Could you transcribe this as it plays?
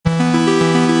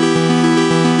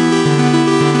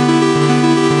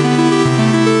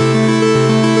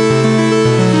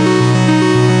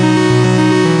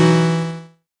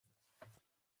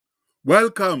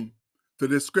Welcome to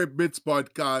the Script Bits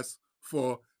podcast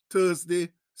for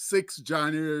Thursday, 6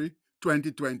 January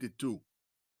 2022.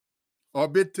 Our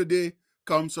bit today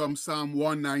comes from Psalm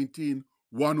 119,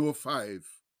 105,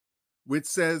 which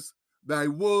says, "Thy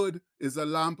word is a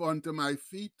lamp unto my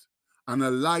feet and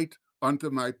a light unto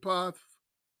my path."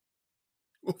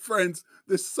 Oh, friends,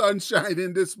 the sun's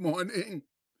shining this morning.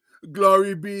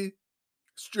 Glory be.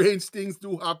 Strange things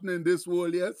do happen in this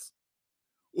world, yes?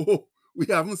 Oh, we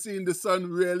haven't seen the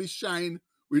sun really shine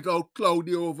without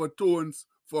cloudy overtones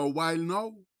for a while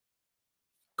now.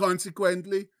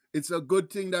 Consequently, it's a good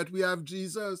thing that we have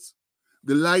Jesus,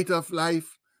 the light of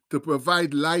life, to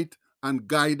provide light and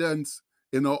guidance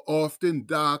in our often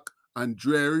dark and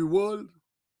dreary world.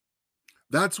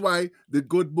 That's why the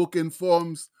good book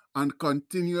informs and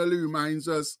continually reminds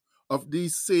us of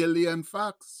these salient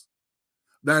facts.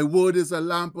 Thy word is a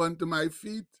lamp unto my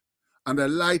feet and a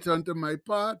light unto my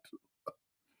path.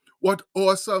 What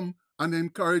awesome and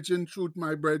encouraging truth,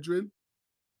 my brethren.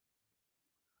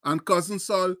 And Cousin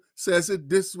Saul says it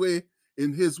this way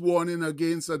in his warning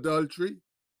against adultery.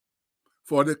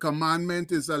 For the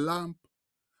commandment is a lamp,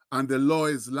 and the law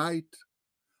is light,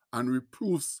 and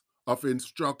reproofs of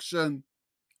instruction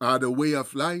are the way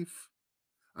of life.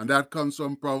 And that comes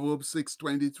from Proverbs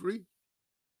 6:23.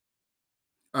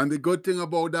 And the good thing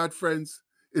about that, friends,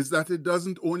 is that it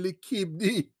doesn't only keep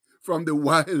thee from the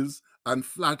wiles and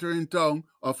flattering tongue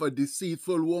of a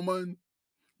deceitful woman,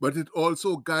 but it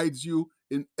also guides you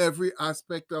in every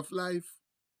aspect of life.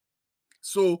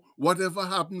 So whatever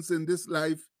happens in this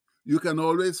life, you can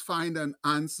always find an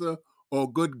answer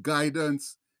or good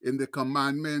guidance in the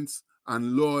commandments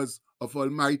and laws of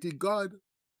Almighty God.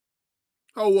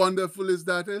 How wonderful is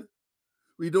that, eh?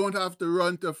 We don't have to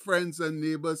run to friends and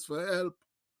neighbors for help,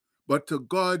 but to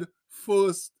God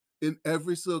first in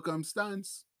every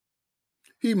circumstance.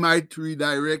 He might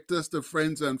redirect us to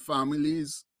friends and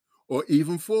families or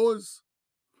even foes,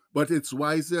 but it's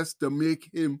wisest to make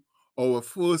him our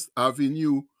first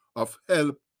avenue of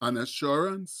help and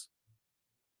assurance.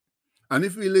 And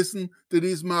if we listen to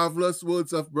these marvelous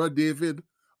words of Brother David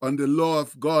on the law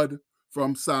of God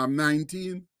from Psalm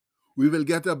 19, we will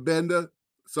get a better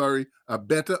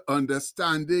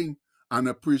understanding and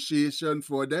appreciation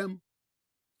for them.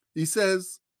 He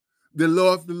says, "The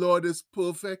law of the Lord is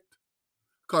perfect,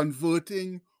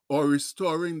 converting or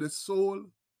restoring the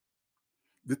soul.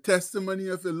 The testimony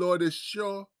of the Lord is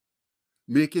sure,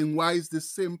 making wise the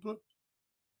simple.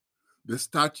 The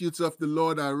statutes of the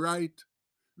Lord are right,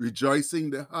 rejoicing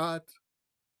the heart.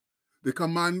 The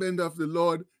commandment of the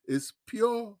Lord is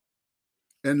pure,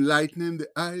 enlightening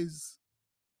the eyes.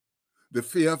 The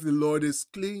fear of the Lord is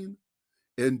clean,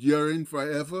 enduring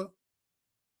forever.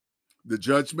 The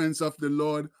judgments of the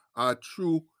Lord are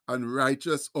true and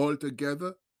righteous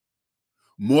altogether.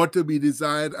 More to be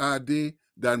desired are they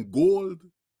than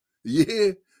gold,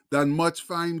 yea, than much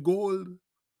fine gold.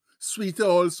 Sweeter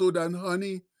also than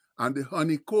honey and the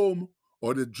honeycomb,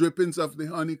 or the drippings of the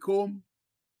honeycomb.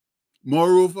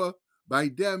 Moreover, by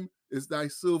them is thy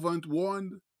servant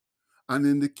warned, and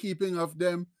in the keeping of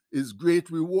them is great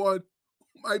reward."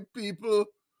 My people,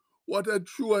 what a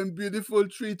true and beautiful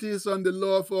treatise on the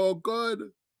law of our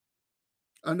God.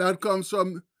 And that comes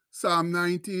from Psalm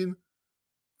 19,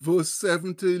 verse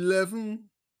 7 to 11.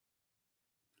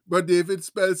 But David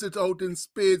spells it out in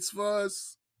spades for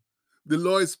us. The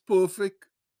law is perfect,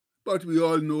 but we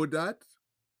all know that.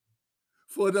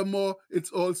 Furthermore,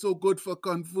 it's also good for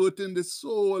converting the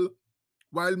soul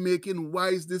while making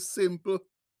wise the simple.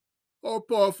 How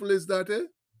powerful is that, eh?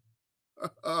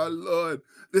 Ah, Lord,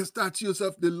 the statutes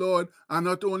of the Lord are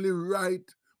not only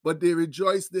right, but they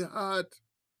rejoice the heart.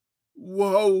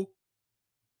 Wow!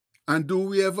 And do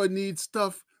we ever need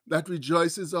stuff that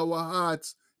rejoices our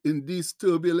hearts in these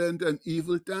turbulent and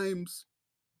evil times?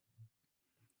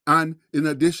 And in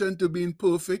addition to being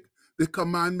perfect, the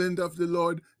commandment of the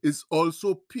Lord is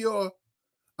also pure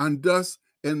and thus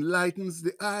enlightens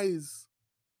the eyes.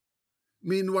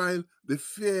 Meanwhile, the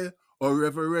fear or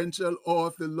reverential awe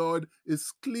of the Lord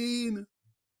is clean,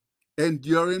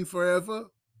 enduring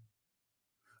forever.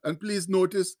 And please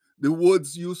notice the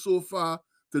words used so far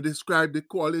to describe the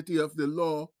quality of the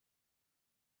law.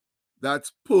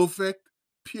 That's perfect,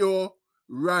 pure,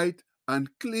 right,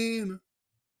 and clean,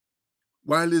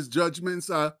 while his judgments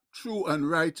are true and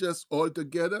righteous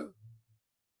altogether.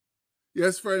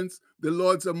 Yes, friends, the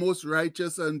Lord's a most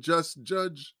righteous and just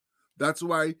judge. That's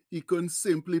why he couldn't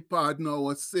simply pardon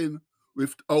our sin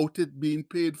without it being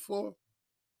paid for.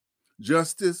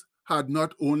 Justice had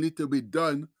not only to be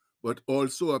done, but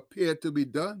also appeared to be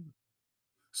done.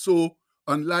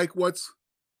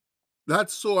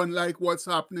 That's so unlike what's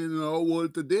happening in our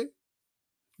world today.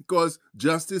 because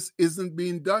justice isn't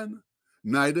being done,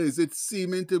 neither is it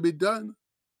seeming to be done.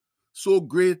 So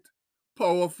great,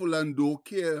 powerful, and don't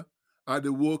care are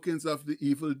the workings of the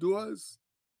evildoers.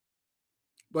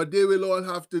 But they will all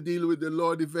have to deal with the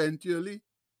Lord eventually.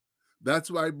 That's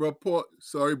why Bro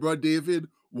David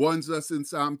warns us in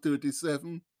Psalm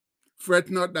 37, fret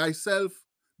not thyself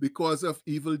because of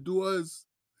evildoers,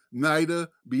 neither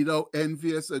be thou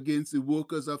envious against the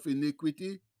workers of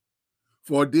iniquity,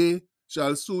 for they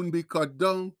shall soon be cut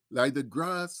down like the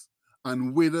grass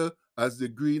and wither as the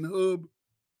green herb.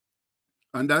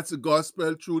 And that's the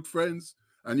gospel truth, friends.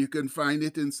 And you can find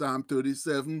it in Psalm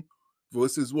 37,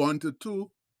 verses 1 to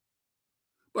 2.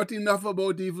 But enough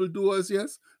about evildoers,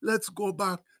 yes? Let's go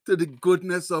back to the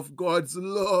goodness of God's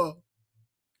law.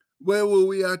 Where were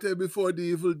we at before the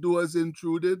evildoers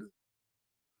intruded?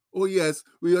 Oh, yes,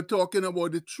 we are talking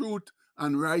about the truth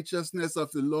and righteousness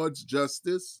of the Lord's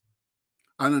justice.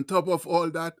 And on top of all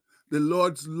that, the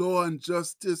Lord's law and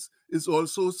justice is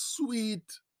also sweet,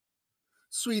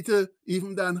 sweeter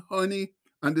even than honey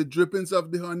and the drippings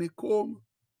of the honeycomb,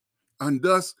 and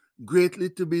thus greatly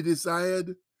to be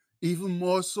desired, even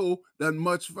more so than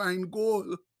much fine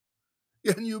gold.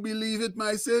 Can you believe it,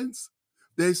 my saints?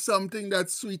 There's something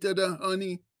that's sweeter than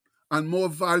honey and more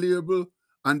valuable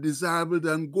and desirable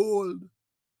than gold.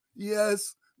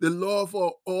 Yes, the law of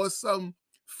our awesome,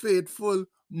 faithful,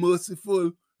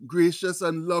 merciful, gracious,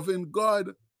 and loving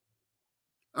God.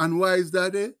 And why is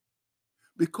that,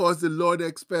 Because the Lord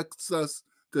expects us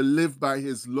to live by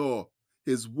his law,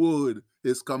 his word,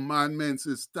 his commandments,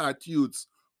 his statutes.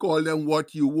 Call them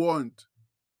what you want.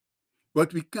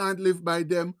 But we can't live by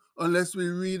them unless we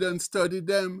read and study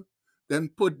them, then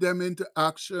put them into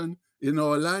action in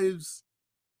our lives.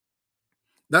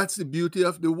 That's the beauty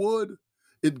of the word.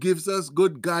 It gives us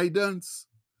good guidance.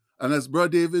 And as Brother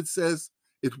David says,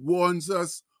 it warns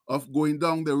us of going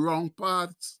down the wrong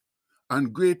paths,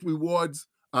 and great rewards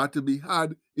are to be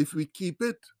had if we keep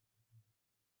it.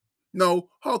 Now,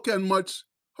 how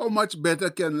much better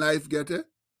can life get?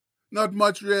 Not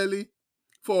much, really.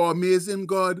 For our amazing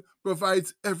God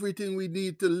provides everything we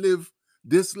need to live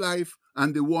this life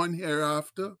and the one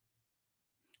hereafter.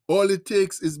 All it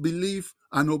takes is belief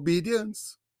and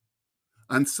obedience.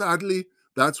 And sadly,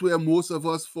 that's where most of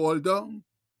us fall down.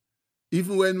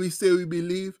 Even when we say we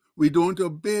believe, we don't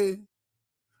obey.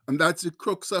 And that's the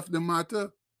crux of the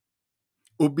matter.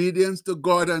 Obedience to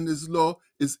God and his law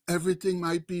is everything,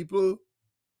 my people.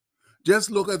 Just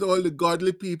look at all the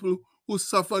godly people who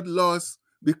suffered loss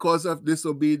because of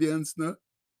disobedience. No?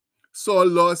 Saul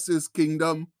lost his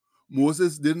kingdom.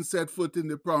 Moses didn't set foot in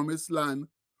the promised land,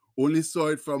 only saw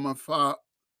it from afar.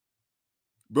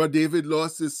 Brother David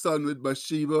lost his son with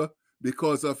Bathsheba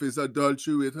because of his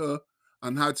adultery with her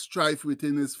and had strife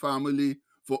within his family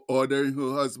for ordering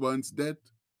her husband's death.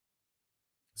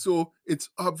 So it's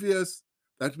obvious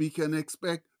that we can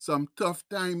expect some tough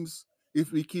times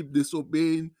if we keep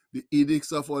disobeying the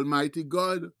edicts of Almighty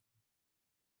God,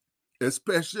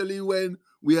 especially when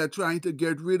we are trying to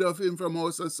get rid of him from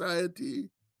our society.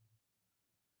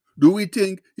 Do we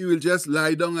think he will just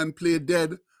lie down and play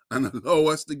dead and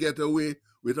allow us to get away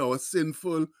with our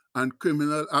sinful and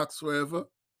criminal acts forever?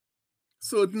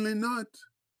 Certainly not.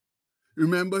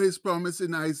 Remember his promise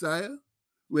in Isaiah,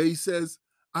 where he says,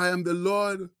 I am the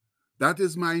Lord, that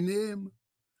is my name,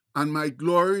 and my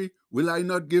glory will I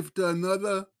not give to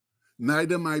another,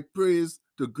 neither my praise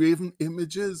to graven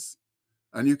images.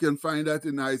 And you can find that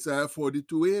in Isaiah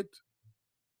 42:8.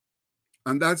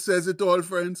 And that says it all,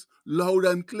 friends, loud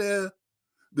and clear.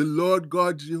 The Lord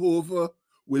God Jehovah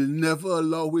will never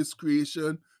allow his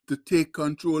creation to take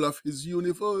control of his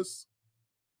universe.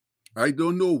 I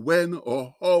don't know when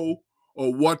or how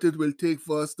or what it will take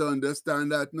for us to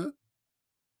understand that. No?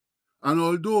 And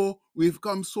although we've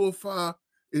come so far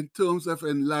in terms of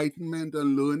enlightenment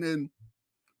and learning,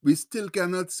 we still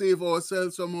cannot save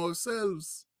ourselves from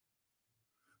ourselves.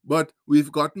 But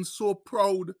we've gotten so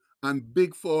proud and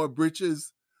big for our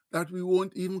britches that we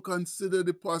won't even consider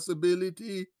the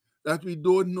possibility that we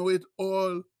don't know it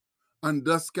all and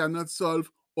thus cannot solve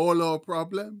all our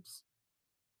problems.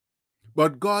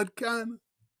 But God can,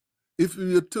 if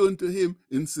we return to him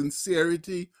in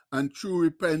sincerity and true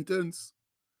repentance,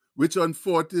 which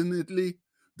unfortunately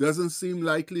doesn't seem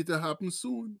likely to happen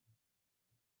soon.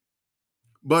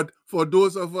 But for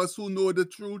those of us who know the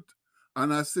truth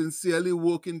and are sincerely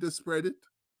working to spread it,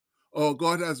 our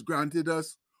God has granted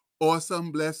us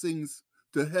awesome blessings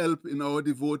to help in our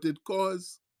devoted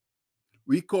cause.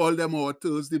 We call them our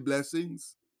Thursday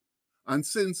blessings. And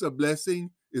since a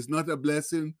blessing is not a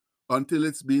blessing until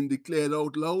it's been declared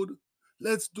out loud,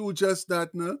 let's do just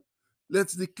that now.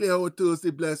 Let's declare our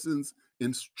Thursday blessings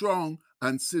in strong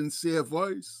and sincere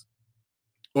voice.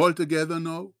 All together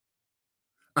now.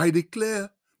 I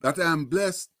declare that I am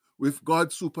blessed with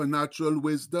God's supernatural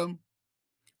wisdom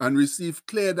and receive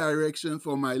clear direction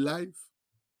for my life.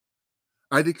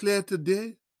 I declare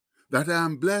today that I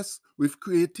am blessed with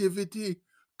creativity,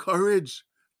 courage,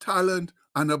 talent,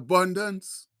 and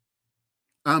abundance.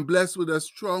 I am blessed with a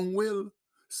strong will,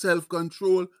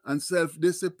 self-control, and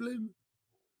self-discipline.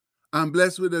 I am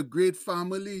blessed with a great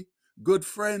family, good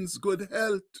friends, good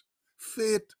health,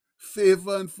 faith,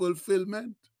 favor, and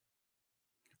fulfillment.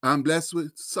 I am blessed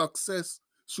with success,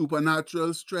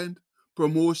 supernatural strength,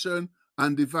 promotion,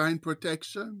 and divine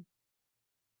protection.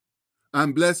 I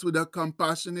am blessed with a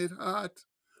compassionate heart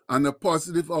and a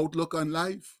positive outlook on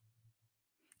life.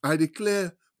 I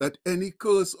declare that any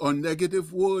curse or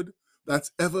negative word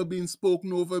that's ever been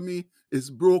spoken over me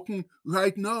is broken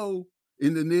right now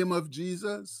in the name of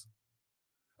Jesus.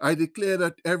 I declare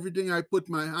that everything I put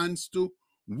my hands to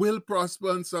will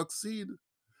prosper and succeed.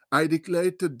 I declare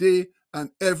it today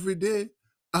and every day.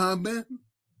 Amen.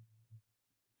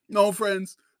 Now,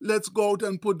 friends, let's go out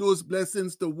and put those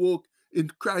blessings to work in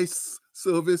Christ's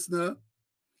service now,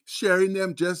 sharing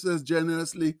them just as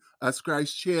generously as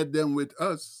Christ shared them with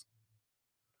us.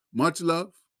 Much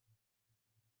love.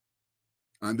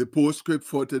 And the postscript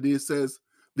for today says,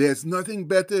 there's nothing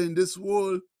better in this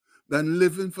world than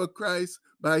living for Christ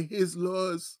by his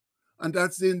laws. And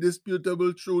that's the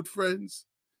indisputable truth, friends.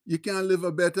 You can't live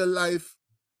a better life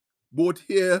both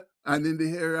here and in the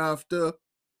hereafter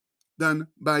than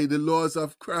by the laws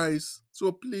of Christ.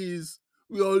 So please,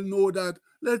 we all know that.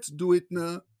 Let's do it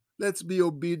now. Let's be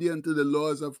obedient to the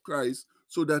laws of Christ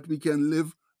so that we can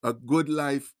live a good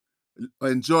life,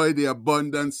 enjoy the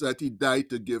abundance that he died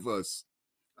to give us.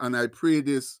 And I pray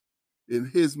this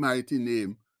in his mighty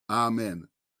name. Amen.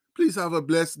 Please have a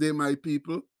blessed day, my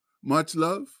people. Much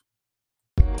love.